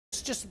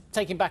just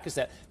taking back a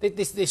step,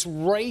 this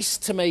race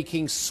to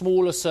making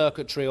smaller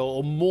circuitry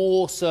or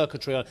more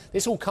circuitry,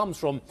 this all comes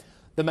from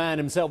the man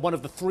himself, one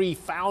of the three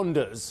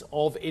founders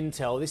of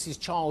Intel. This is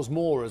Charles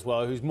Moore as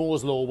well, whose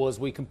Moore's law was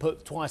we can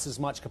put twice as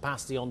much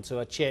capacity onto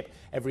a chip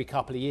every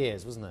couple of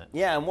years, wasn't it?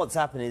 Yeah, and what's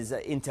happened is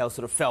that Intel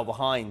sort of fell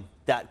behind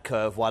that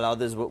curve while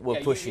others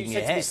were pushing you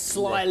said ahead. To me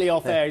slightly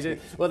off air.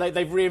 Well,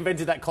 they've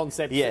reinvented that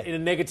concept in a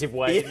negative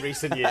way in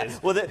recent years.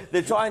 Well,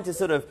 they're trying to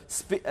sort of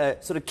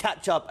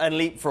catch up and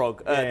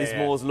leapfrog this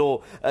Moore's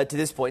law to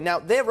this point. Now,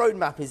 their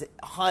roadmap is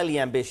highly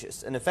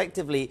ambitious, and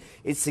effectively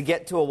it's to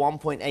get to a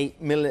 1.8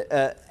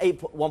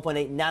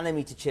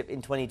 nanometer chip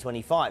in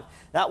 2025.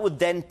 That would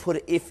then put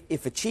it,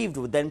 if achieved,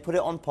 would then put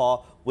it on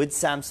par with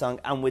Samsung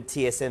and with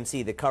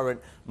TSMC, the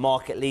current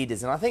market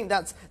leaders. And I think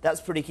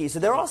that's pretty key. So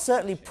there are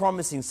certainly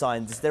promising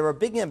signs. There are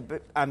big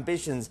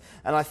ambitions,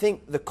 and I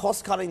think the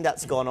cost cutting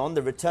that's gone on,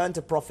 the return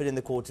to profit in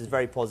the quarter is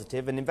very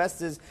positive, and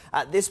investors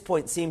at this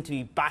point seem to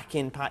be back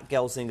in Pat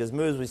Gelsinger's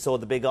moves. We saw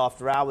the big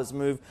after hours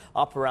move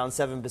up around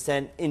 7%.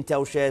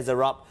 Intel shares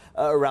are up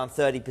around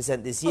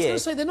 30% this year. I was going to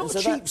say, they're not a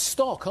cheap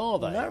stock, are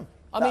they? No.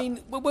 I mean,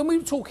 when we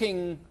were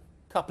talking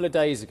couple of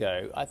days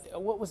ago,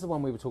 what was the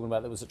one we were talking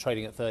about that was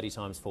trading at 30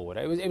 times forward?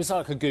 It was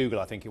like a Google,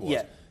 I think it was.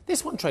 Yeah.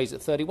 This one trades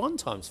at 31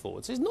 times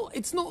forward. So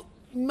it's not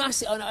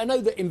massive. I know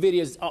that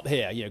Nvidia's up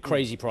here,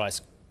 crazy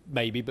price,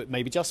 maybe, but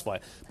maybe justified.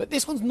 But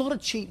this one's not a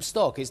cheap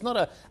stock. It's not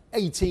a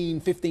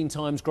 18, 15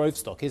 times growth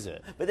stock, is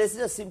it? But there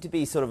does seem to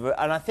be sort of,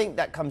 and I think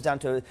that comes down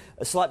to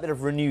a slight bit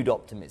of renewed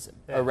optimism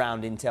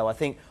around Intel. I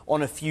think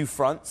on a few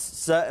fronts,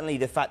 certainly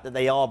the fact that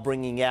they are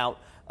bringing out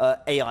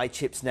AI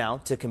chips now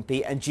to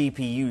compete and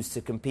GPUs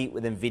to compete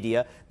with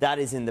NVIDIA. That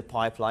is in the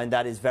pipeline.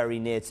 That is very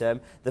near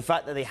term. The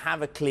fact that they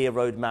have a clear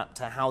roadmap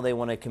to how they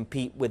want to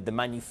compete with the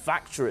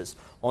manufacturers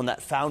on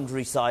that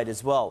foundry side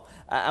as well.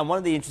 And one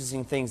of the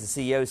interesting things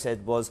the CEO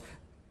said was,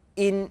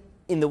 in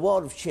the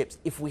world of chips,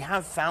 if we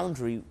have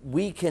foundry,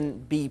 we can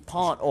be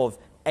part of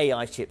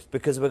AI chips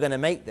because we're going to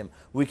make them.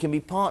 We can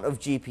be part of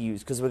GPUs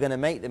because we're going to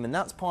make them. And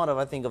that's part of,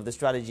 I think, of the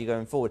strategy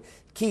going forward.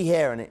 Key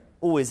here, and it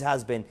always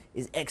has been,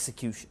 is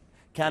execution.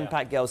 Can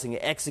Pat Gelsinger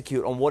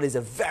execute on what is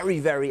a very,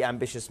 very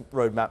ambitious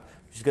roadmap,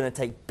 which is going to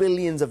take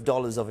billions of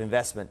dollars of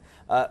investment?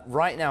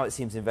 Right now, it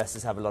seems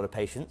investors have a lot of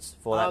patience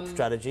for that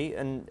strategy,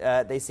 and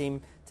they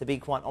seem to be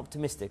quite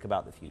optimistic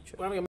about the future.